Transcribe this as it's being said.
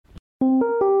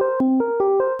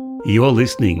You're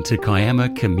listening to Kiama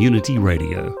Community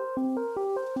Radio.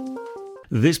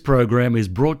 This program is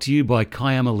brought to you by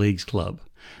Kiama Leagues Club,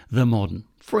 the modern,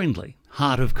 friendly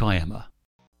heart of Kiama.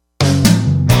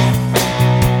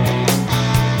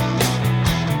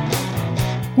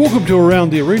 Welcome to Around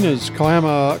the Arenas,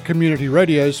 Kiama Community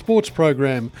Radio sports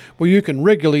program, where you can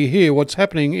regularly hear what's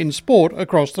happening in sport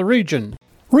across the region.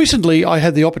 Recently, I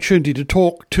had the opportunity to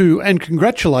talk to and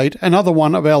congratulate another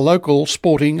one of our local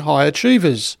sporting high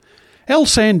achievers. Elle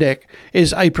Sandak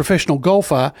is a professional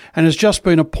golfer and has just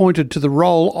been appointed to the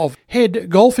role of head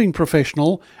golfing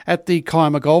professional at the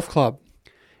Kiama Golf Club.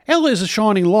 Elle is a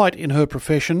shining light in her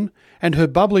profession, and her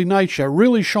bubbly nature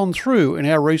really shone through in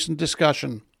our recent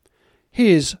discussion.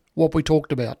 Here's what we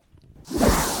talked about.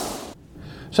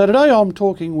 So today I'm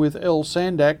talking with Elle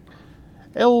Sandak.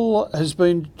 Elle has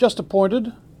been just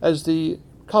appointed as the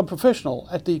club professional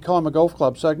at the Kiama Golf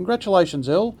Club. So congratulations,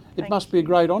 Elle. It must be a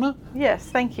great honour. Yes,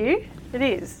 thank you. It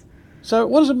is. So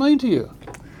what does it mean to you?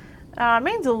 It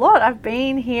means a lot. I've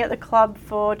been here at the club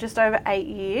for just over 8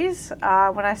 years.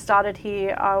 When I started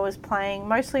here, I was playing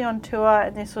mostly on tour,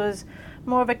 and this was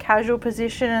more of a casual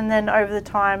position, and then over the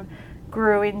time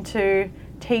grew into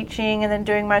teaching and then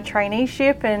doing my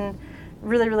traineeship, and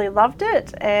really loved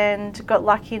it and got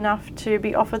lucky enough to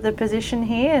be offered the position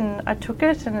here, and I took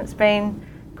it, and it's been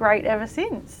great ever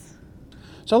since.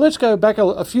 So let's go back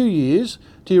a few years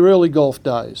to your early golf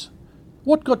days.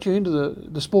 What got you into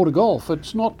the sport of golf?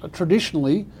 It's not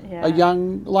traditionally a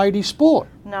young lady sport.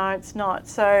 No, it's not.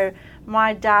 So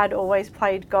my dad always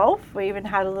played golf. We even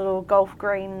had a little golf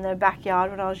green in the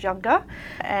backyard when I was younger.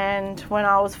 And when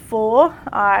I was 4,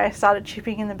 I started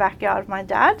chipping in the backyard of my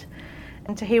dad.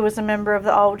 And he was a member of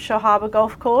the old Shellharbour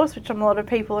Golf Course, which a lot of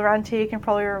people around here can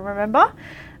probably remember.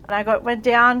 And I went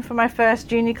down for my first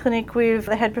junior clinic with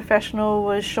the head professional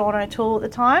was Sean O'Toole at the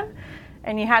time.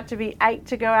 And you had to be 8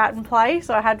 to go out and play.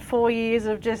 So I had 4 years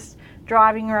of just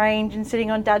driving range and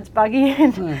sitting on Dad's buggy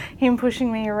and him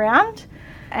pushing me around.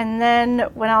 And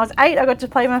then when I was 8, I got to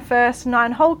play my first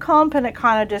 9-hole comp, and it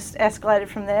kind of just escalated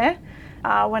from there.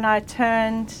 When I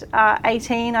turned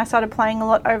 18, I started playing a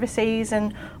lot overseas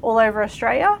and all over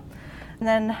Australia. And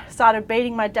then started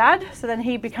beating my dad, so then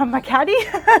he became my caddy.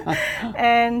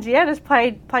 And just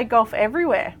played golf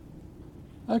everywhere.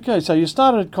 Okay, so you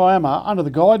started at Kiama under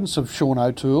the guidance of Sean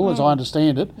O'Toole, as I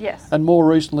understand it. Yes. And more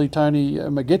recently, Tony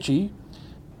Magetchi.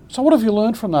 So what have you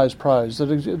learned from those pros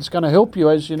that it's going to help you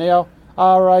as you now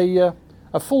are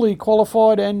a fully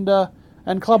qualified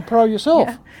and club pro yourself?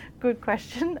 Yeah, good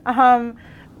question.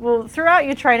 Well, throughout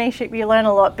your traineeship, you learn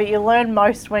a lot, but you learn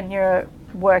most when you're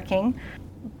working.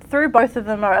 Through both of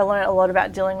them, I learned a lot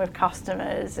about dealing with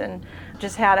customers and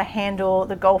just how to handle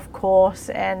the golf course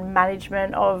and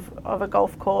management of a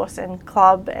golf course and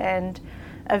club and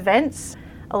events.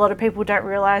 A lot of people don't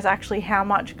realise actually how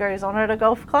much goes on at a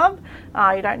golf club.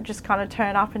 You don't just kind of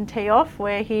turn up and tee off.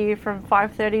 We're here from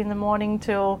 5:30 in the morning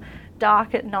till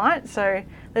dark at night, so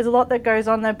there's a lot that goes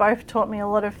on. They both taught me a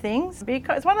lot of things.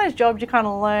 Because it's one of those jobs you kind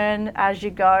of learn as you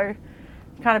go.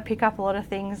 You kind of pick up a lot of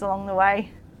things along the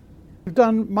way. You've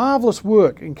done marvellous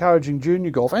work encouraging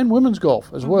junior golf and women's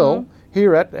golf as well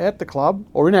here at the club,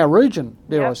 or in our region,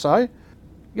 dare I say.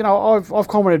 You know, I've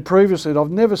commented previously that I've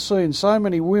never seen so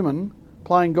many women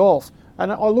playing golf.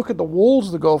 And I look at the walls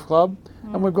of the golf club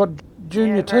and we've got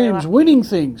junior teams winning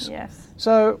things. Yes.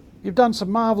 So you've done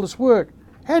some marvellous work.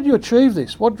 How did you achieve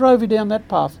this? What drove you down that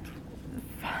path?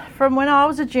 From when I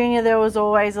was a junior, there was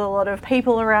always a lot of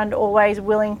people around always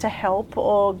willing to help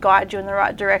or guide you in the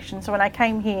right direction. So when I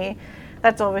came here,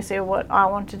 that's obviously what I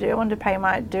want to do. I want to pay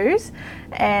my dues.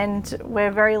 And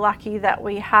we're very lucky that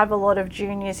we have a lot of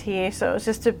juniors here. So it's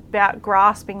just about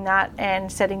grasping that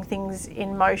and setting things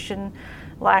in motion,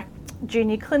 like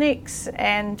junior clinics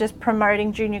and just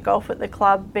promoting junior golf at the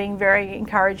club, being very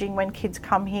encouraging when kids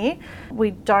come here.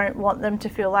 We don't want them to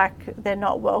feel like they're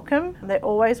not welcome. They're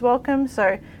always welcome.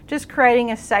 So just creating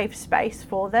a safe space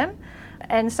for them.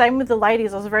 And same with the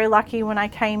ladies. I was very lucky when I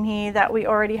came here that we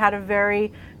already had a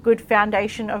very good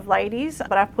foundation of ladies,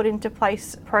 but I've put into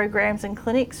place programs and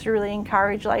clinics to really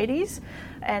encourage ladies,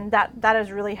 and that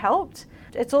has really helped.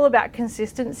 It's all about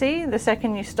consistency. The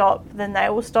second you stop, then they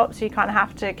will stop, so you kind of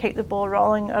have to keep the ball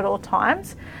rolling at all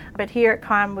times. But here at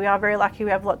Kiama, we are very lucky. We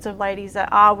have lots of ladies that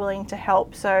are willing to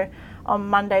help. So on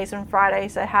Mondays and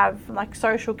Fridays, they have like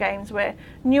social games where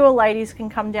newer ladies can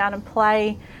come down and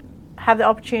play, have the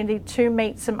opportunity to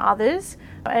meet some others,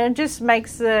 and it just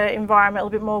makes the environment a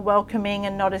little bit more welcoming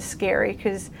and not as scary,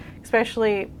 because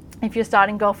especially if you're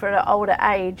starting golf at an older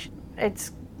age,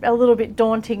 it's a little bit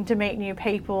daunting to meet new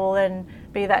people and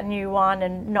be that new one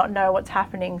and not know what's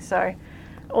happening. So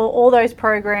all those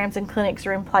programs and clinics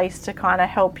are in place to kind of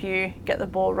help you get the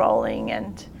ball rolling,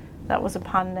 and that was a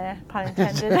pun there, pun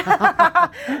intended.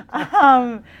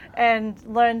 And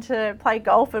learn to play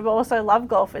golf, but also love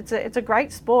golf. It's a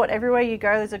great sport. Everywhere you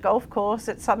go, there's a golf course.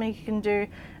 It's something you can do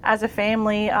as a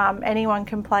family. Anyone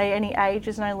can play, any age,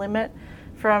 there's no limit.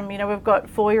 From, we've got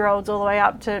 4-year-olds all the way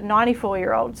up to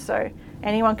 94-year-olds, so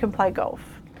anyone can play golf.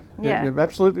 Yeah. You're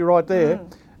absolutely right there.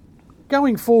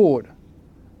 Going forward,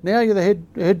 now you're the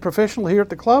head professional here at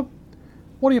the club.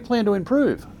 What do you plan to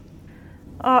improve?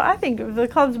 Oh, I think the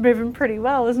club's moving pretty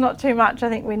well. There's not too much I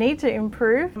think we need to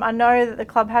improve. I know that the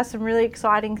club has some really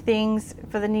exciting things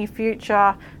for the near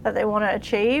future that they want to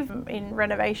achieve in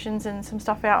renovations and some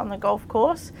stuff out on the golf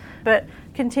course. But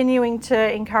continuing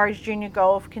to encourage junior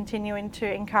golf, continuing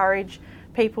to encourage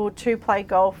people to play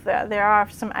golf. There are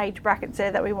some age brackets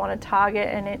there that we want to target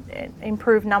and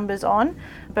improve numbers on,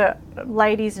 but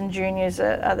ladies and juniors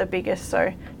are the biggest,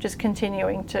 so just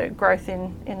continuing to growth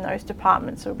in those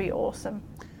departments would be awesome.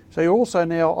 So you also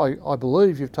now, I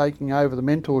believe, you've taken over the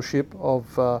mentorship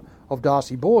of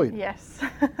Darcy Boyd. Yes.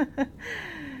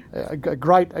 a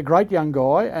great young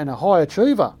guy and a high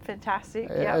achiever. Fantastic.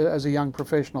 As a young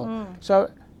professional.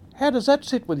 So how does that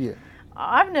sit with you?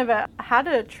 I've never had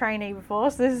a trainee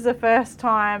before, so this is the first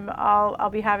time I'll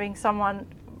be having someone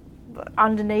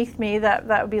underneath me that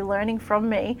will be learning from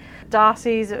me.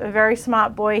 Darcy's a very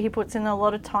smart boy. He puts in a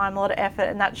lot of time, a lot of effort,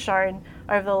 and that's shown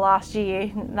over the last year.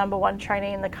 #1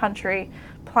 trainee in the country,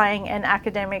 playing and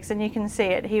academics, and you can see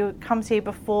it. He comes here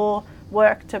before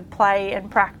work to play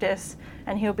and practice,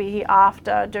 and he'll be here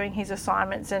after doing his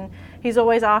assignments, and he's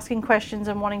always asking questions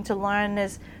and wanting to learn.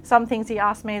 There's some things he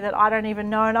asks me that I don't even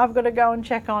know and I've got to go and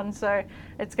check on, so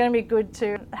it's going to be good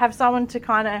to have someone to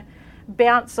kind of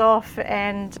bounce off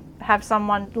and have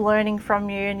someone learning from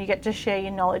you, and you get to share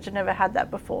your knowledge. I've never had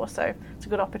that before, so it's a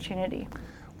good opportunity.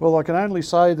 Well, I can only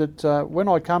say that when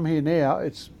I come here now,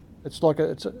 it's like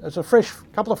it's a fresh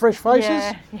couple of fresh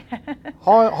faces. Yeah.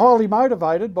 Highly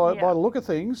motivated by the look of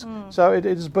things. So it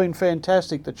has been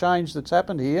fantastic, the change that's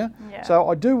happened here. Yeah. So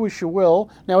I do wish you well.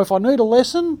 Now, if I need a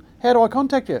lesson, how do I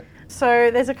contact you?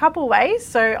 So there's a couple ways.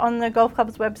 So on the golf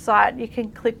club's website, you can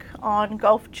click on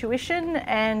golf tuition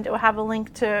and it will have a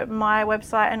link to my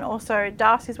website and also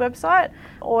Darcy's website.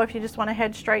 Or if you just want to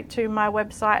head straight to my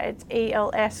website, it's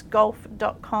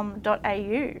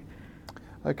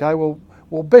elsgolf.com.au. Okay, well,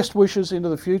 best wishes into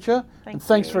the future.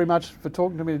 Thanks you. very much for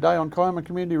talking to me today on Kiama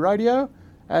Community Radio,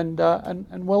 and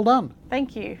well done.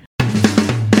 Thank you.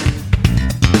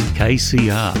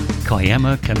 KCR,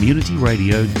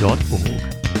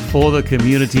 KiamaCommunityRadio.org. For the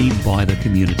community, by the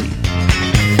community.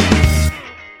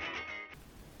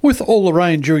 With all the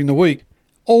rain during the week,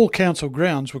 all council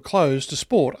grounds were closed to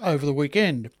sport over the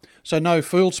weekend, so no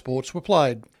field sports were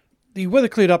played. The weather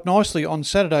cleared up nicely on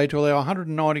Saturday to allow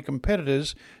 190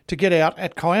 competitors to get out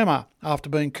at Kiama after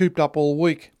being cooped up all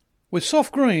week. With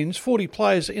soft greens, 40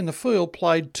 players in the field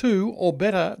played 2 or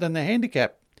better than their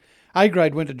handicap. A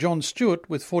grade went to John Stewart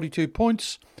with 42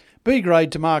 points, B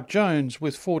grade to Mark Jones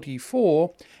with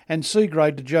 44, and C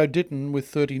grade to Joe Ditton with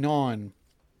 39.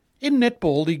 In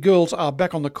netball, the girls are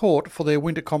back on the court for their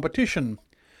winter competition.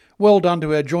 Well done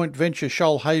to our joint venture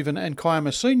Shoalhaven and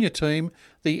Kiama senior team,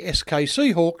 the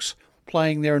SKC Hawks,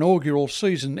 playing their inaugural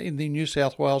season in the New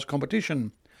South Wales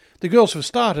competition. The girls have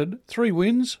started 3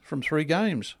 wins from 3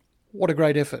 games. What a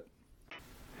great effort.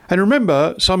 And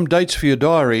remember, some dates for your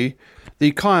diary.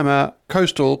 The Kiama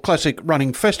Coastal Classic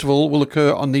Running Festival will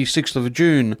occur on the 6th of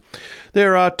June.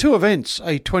 There are 2 events,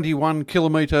 a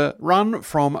 21-kilometre run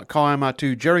from Kiama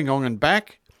to Gerringong and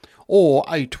back, or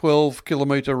a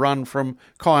 12-kilometre run from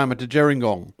Kiama to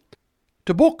Gerringong.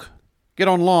 To book, get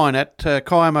online at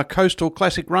Kiama Coastal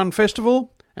Classic Run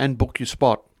Festival and book your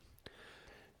spot.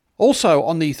 Also,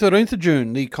 on the 13th of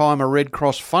June, the Kiama Red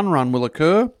Cross Fun Run will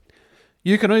occur.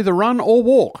 You can either run or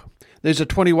walk. There's a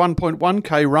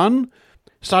 21.1k run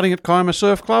starting at Kiama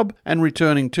Surf Club and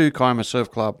returning to Kiama Surf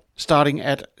Club, starting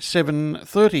at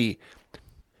 7:30.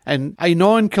 And a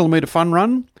 9-kilometre fun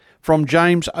run from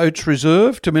James Oates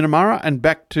Reserve to Minamurra and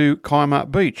back to Kiama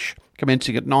Beach,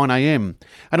 commencing at 9 a.m.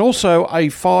 And also a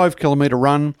 5-kilometre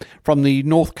run from the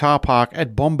North Car Park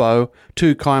at Bombo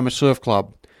to Kiama Surf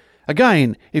Club.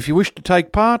 Again, if you wish to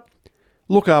take part,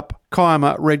 look up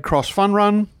Kiama Red Cross Fun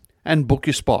Run and book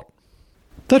your spot.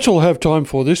 That's all I have time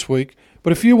for this week,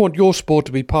 but if you want your sport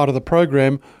to be part of the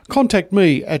program, contact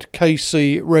me at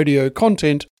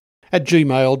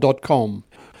kcradiocontent@gmail.com.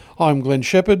 I'm Glenn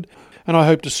Shepherd, and I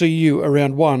hope to see you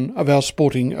around one of our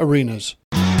sporting arenas.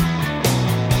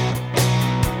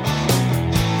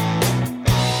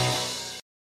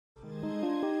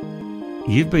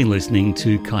 You've been listening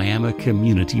to Kiama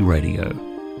Community Radio.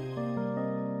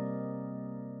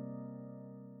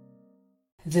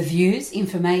 The views,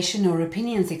 information or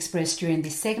opinions expressed during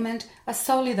this segment are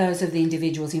solely those of the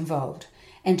individuals involved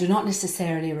and do not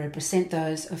necessarily represent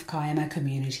those of Kiama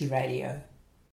Community Radio.